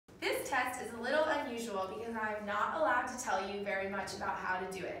test is a little unusual because I'm not allowed to tell you very much about how to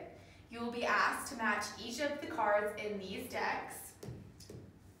do it. You will be asked to match each of the cards in these decks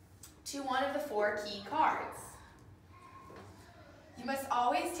to one of the 4 key cards. You must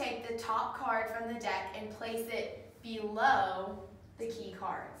always take the top card from the deck and place it below the key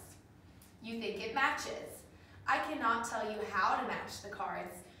cards. You think it matches. I cannot tell you how to match the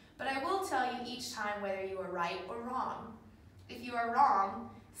cards, but I will tell you each time whether you are right or wrong. If you are wrong,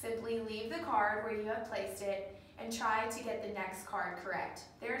 simply leave the card where you have placed it and try to get the next card correct.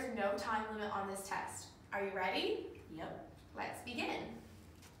 There is no time limit on this test. Are you ready? Yep. Let's begin.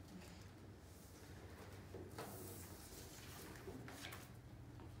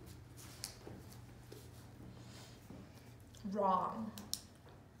 Wrong.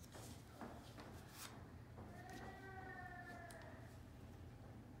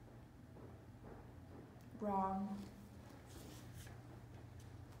 Wrong.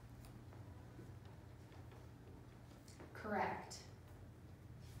 Correct.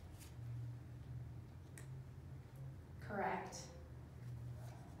 Correct.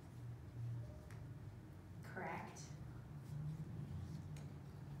 Correct.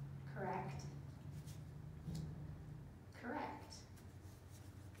 Correct. Correct.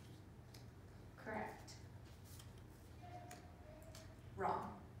 Correct. Wrong.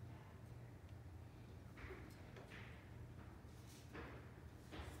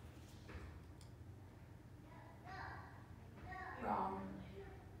 Wrong.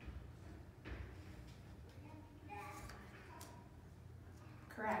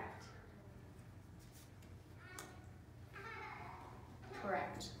 Correct.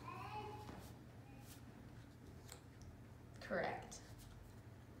 Correct. Correct.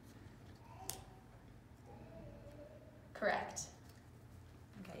 Correct.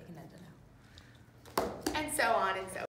 Okay, you can end it now. And so on and so